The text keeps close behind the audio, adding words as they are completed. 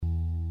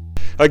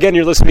Again,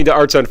 you're listening to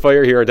Arts on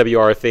Fire here on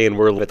WRFA, and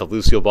we're at the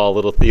Lucille Ball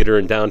Little Theatre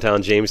in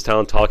downtown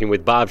Jamestown talking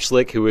with Bob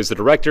Schlick, who is the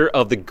director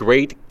of The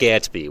Great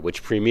Gatsby,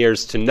 which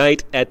premieres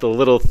tonight at the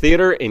Little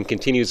Theatre and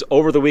continues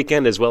over the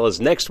weekend as well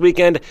as next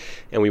weekend.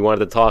 And we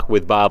wanted to talk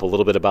with Bob a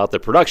little bit about the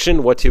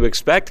production, what to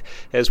expect,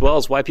 as well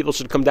as why people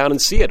should come down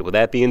and see it. With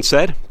that being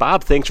said,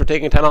 Bob, thanks for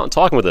taking time out and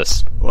talking with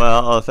us.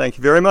 Well, thank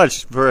you very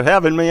much for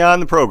having me on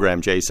the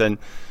program, Jason.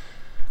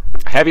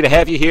 Happy to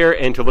have you here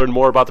and to learn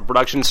more about the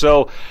production.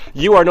 So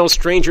you are no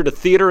stranger to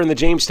theater in the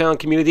Jamestown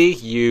community.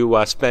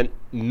 You spent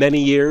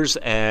many years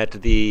at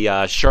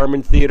the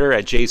Sharman Theater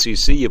at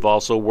JCC. You've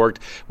also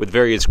worked with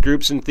various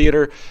groups in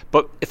theater.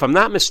 But if I'm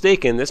not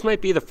mistaken, this might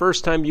be the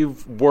first time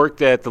you've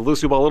worked at the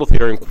Lucille Ball Little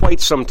Theater in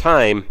quite some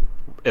time,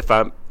 if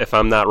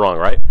I'm not wrong,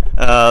 right?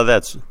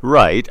 That's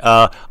right.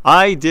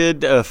 I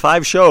did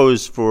 5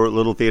 shows for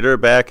Little Theater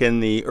back in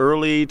the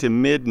early to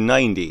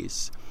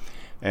mid-'90s.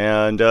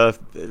 And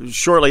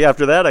shortly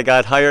after that, I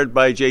got hired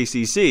by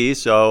JCC,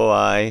 so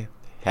I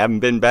haven't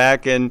been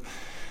back in,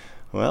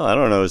 well, I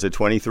don't know, is it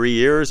 23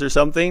 years or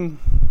something?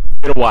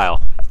 Been a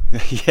while.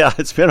 Yeah,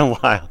 it's been a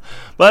while.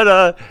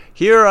 But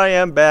here I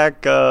am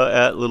back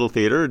at Little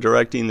Theater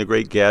directing The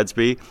Great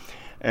Gatsby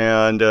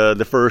and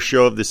the first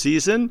show of the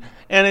season.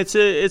 And it's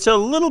a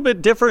little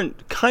bit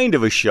different kind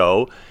of a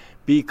show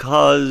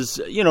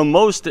because, you know,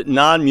 most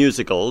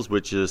non-musicals,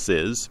 which this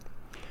is,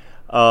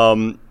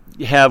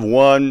 have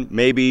 1,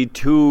 maybe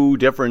 2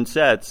 different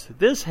sets.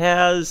 This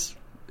has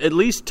at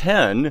least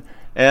 10,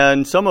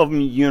 and some of them,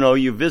 you know,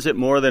 you visit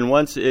more than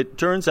once. It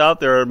turns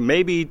out there are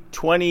maybe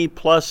 20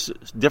 plus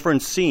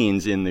different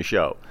scenes in the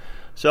show.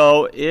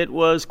 So it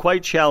was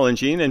quite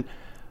challenging, and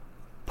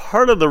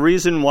part of the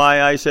reason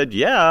why I said,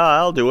 yeah,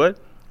 I'll do it,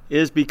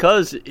 is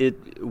because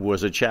it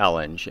was a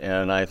challenge,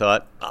 and I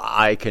thought,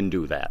 I can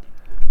do that.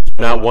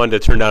 Not one to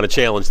turn down a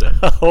challenge then.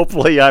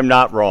 Hopefully I'm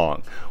not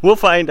wrong. We'll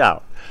find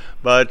out.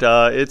 But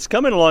it's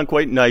coming along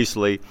quite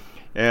nicely,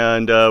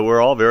 and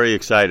we're all very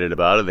excited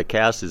about it. The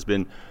cast has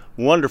been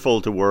wonderful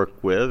to work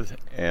with,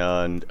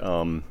 and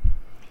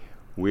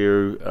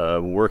we're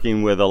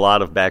working with a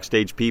lot of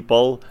backstage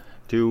people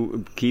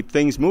to keep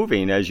things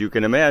moving, as you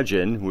can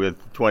imagine,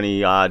 with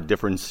 20-odd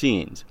different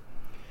scenes.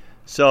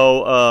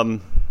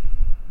 So...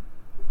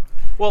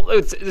 Well,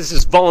 this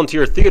is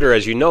volunteer theater,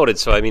 as you noted,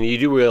 so, I mean, you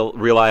do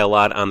rely a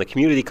lot on the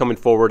community coming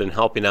forward and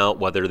helping out,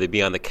 whether they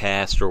be on the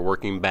cast or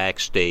working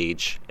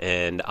backstage,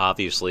 and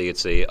obviously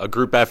it's a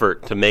group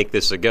effort to make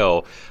this a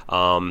go,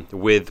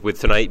 with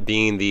tonight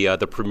being the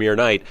premiere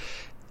night.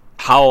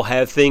 How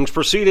have things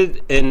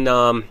proceeded in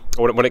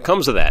when it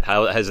comes to that?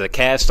 How has the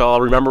cast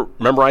all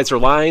memorized their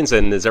lines,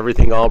 and is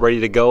everything all ready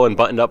to go and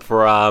buttoned up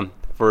for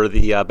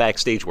the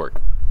backstage work?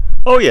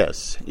 Oh,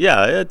 yes.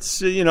 Yeah,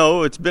 it's, you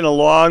know, it's been a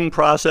long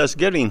process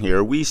getting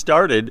here. We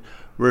started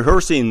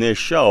rehearsing this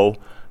show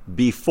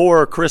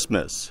before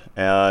Christmas,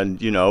 and,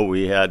 you know,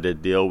 we had to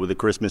deal with the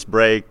Christmas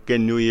break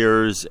and New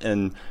Year's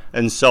and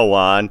so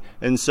on.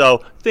 And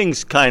so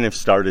things kind of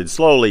started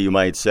slowly, you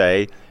might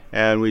say,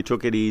 and we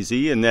took it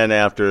easy. And then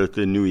after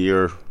the New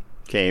Year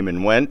came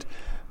and went,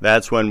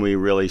 that's when we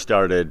really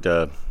started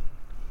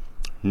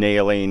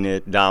nailing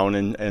it down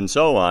and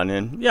so on.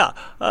 And yeah,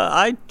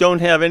 I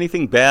don't have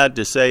anything bad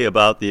to say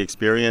about the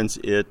experience.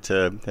 It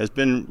has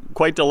been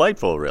quite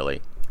delightful,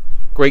 really.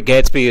 Great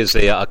Gatsby is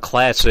a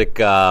classic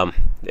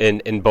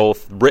in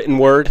both written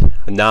word,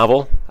 a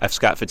novel, F.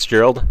 Scott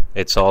Fitzgerald.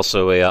 It's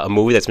also a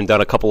movie that's been done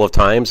a couple of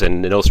times,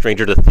 and no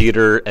stranger to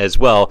theater as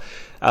well.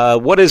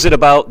 What is it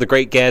about The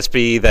Great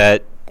Gatsby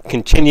that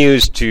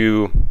continues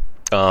to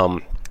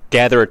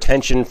gather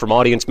attention from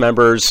audience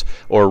members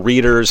or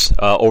readers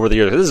over the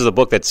years? This is a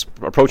book that's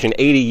approaching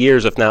 80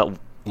 years, if not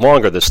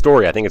longer, the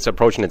story. I think it's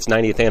approaching its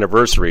 90th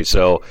anniversary.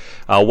 So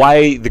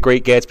why The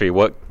Great Gatsby?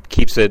 What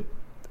keeps it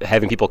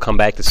having people come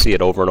back to see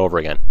it over and over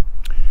again?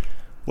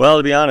 Well,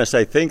 to be honest,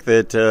 I think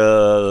that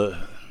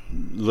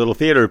Little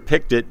Theater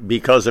picked it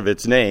because of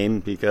its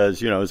name,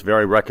 because, you know, it's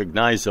very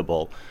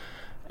recognizable.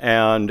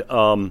 And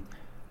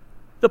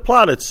the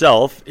plot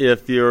itself,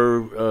 if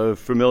you're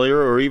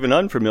familiar or even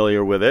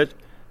unfamiliar with it,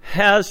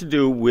 has to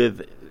do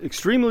with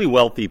extremely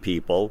wealthy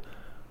people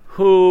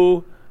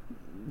who,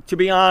 to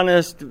be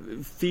honest,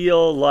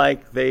 feel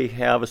like they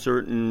have a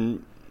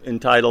certain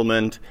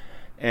entitlement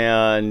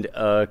and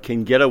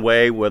can get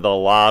away with a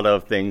lot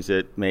of things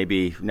that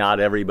maybe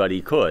not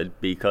everybody could,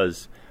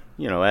 because,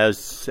 you know,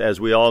 as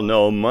we all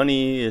know,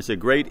 money is a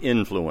great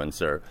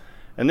influencer.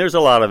 And there's a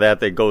lot of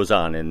that goes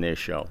on in this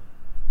show.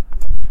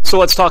 So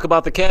let's talk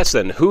about the cast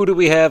then. Who do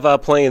we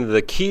have playing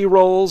the key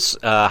roles?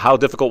 How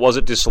difficult was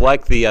it to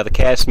select the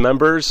cast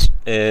members,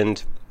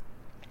 and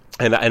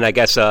I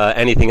guess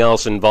anything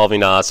else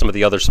involving some of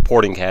the other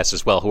supporting cast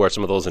as well? Who are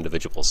some of those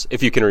individuals,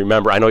 if you can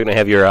remember? I know you don't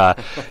have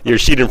your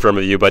sheet in front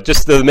of you, but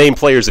just the main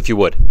players, if you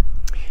would.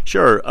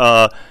 Sure.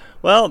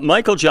 Well,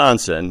 Michael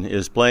Johnson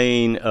is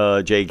playing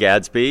Jay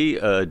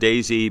Gatsby.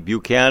 Daisy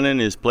Buchanan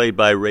is played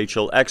by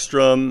Rachel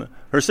Ekstrom.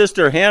 Her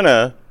sister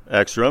Hannah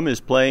Ekstrom is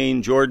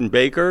playing Jordan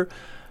Baker.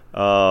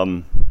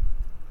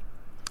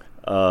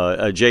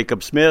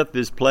 Jacob Smith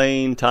is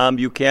playing Tom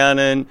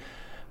Buchanan.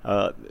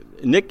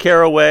 Nick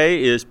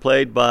Carraway is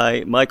played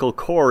by Michael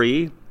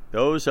Corey.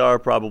 Those are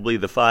probably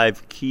the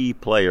 5 key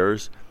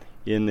players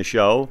in the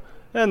show.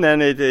 And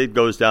then it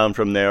goes down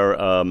from there.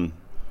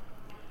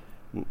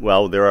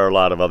 Well, there are a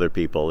lot of other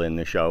people in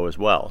the show as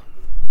well.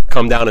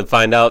 Come down and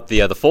find out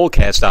the full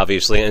cast,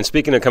 obviously. And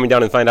speaking of coming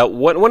down and find out,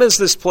 when is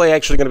this play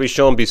actually going to be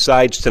shown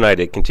besides tonight?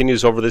 It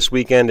continues over this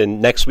weekend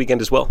and next weekend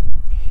as well?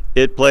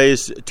 It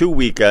plays 2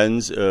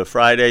 weekends,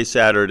 Friday,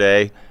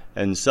 Saturday,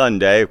 and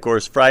Sunday. Of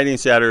course, Friday and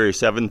Saturday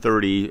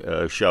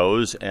 7:30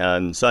 shows,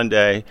 and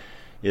Sunday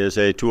is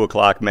a 2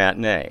 o'clock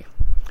matinee.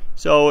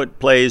 So it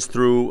plays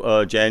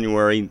through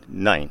January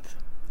 9th.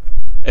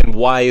 And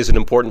why is it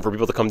important for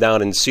people to come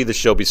down and see the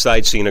show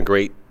besides seeing a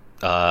great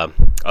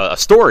a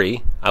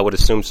story? I would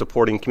assume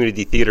supporting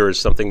community theater is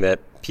something that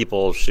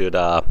people should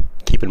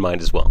keep in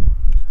mind as well.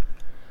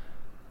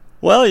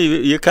 Well,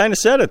 you kind of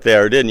said it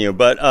there, didn't you?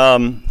 But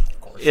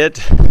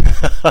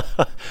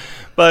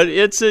but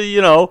it's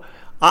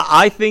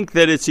I think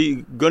that it's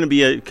going to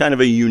be a kind of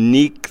a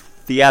unique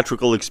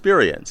theatrical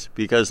experience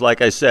because,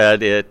 like I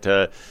said, it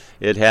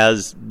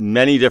has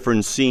many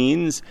different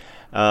scenes.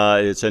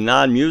 It's a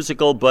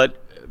non-musical, but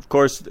of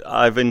course,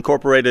 I've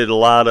incorporated a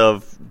lot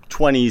of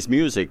 20s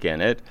music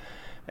in it,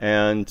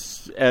 and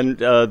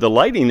the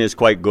lighting is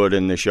quite good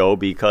in the show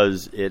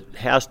because it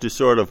has to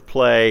sort of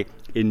play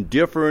in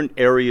different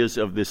areas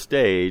of the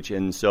stage,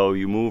 and so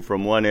you move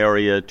from one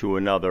area to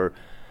another,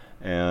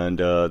 and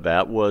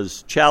that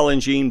was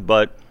challenging,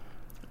 but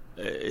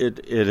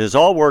it has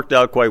all worked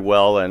out quite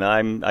well, and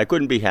I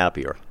couldn't be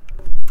happier.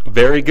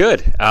 Very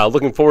good.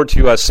 Looking forward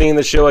to seeing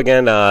the show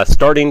again,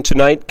 starting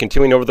tonight,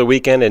 continuing over the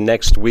weekend, and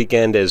next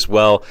weekend as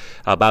well.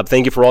 Bob,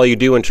 thank you for all you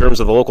do in terms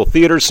of the local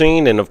theater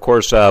scene, and of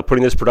course,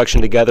 putting this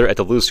production together at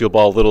the Lucille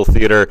Ball Little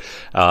Theatre.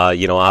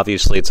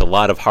 Obviously, it's a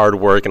lot of hard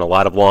work and a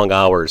lot of long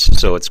hours,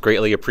 so it's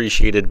greatly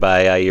appreciated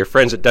by your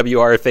friends at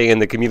WRFA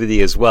and the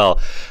community as well.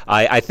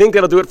 I think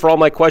that'll do it for all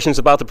my questions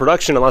about the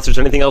production, unless there's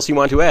anything else you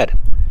want to add.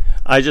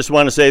 I just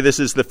want to say this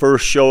is the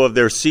first show of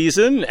their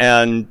season,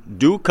 and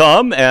do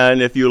come,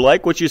 and if you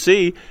like what you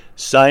see,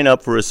 sign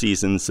up for a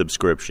season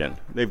subscription.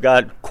 They've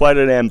got quite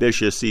an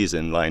ambitious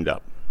season lined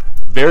up.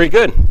 Very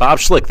good. Bob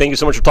Schlick, thank you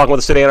so much for talking with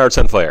us today on Arts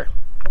on Fire.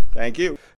 Thank you.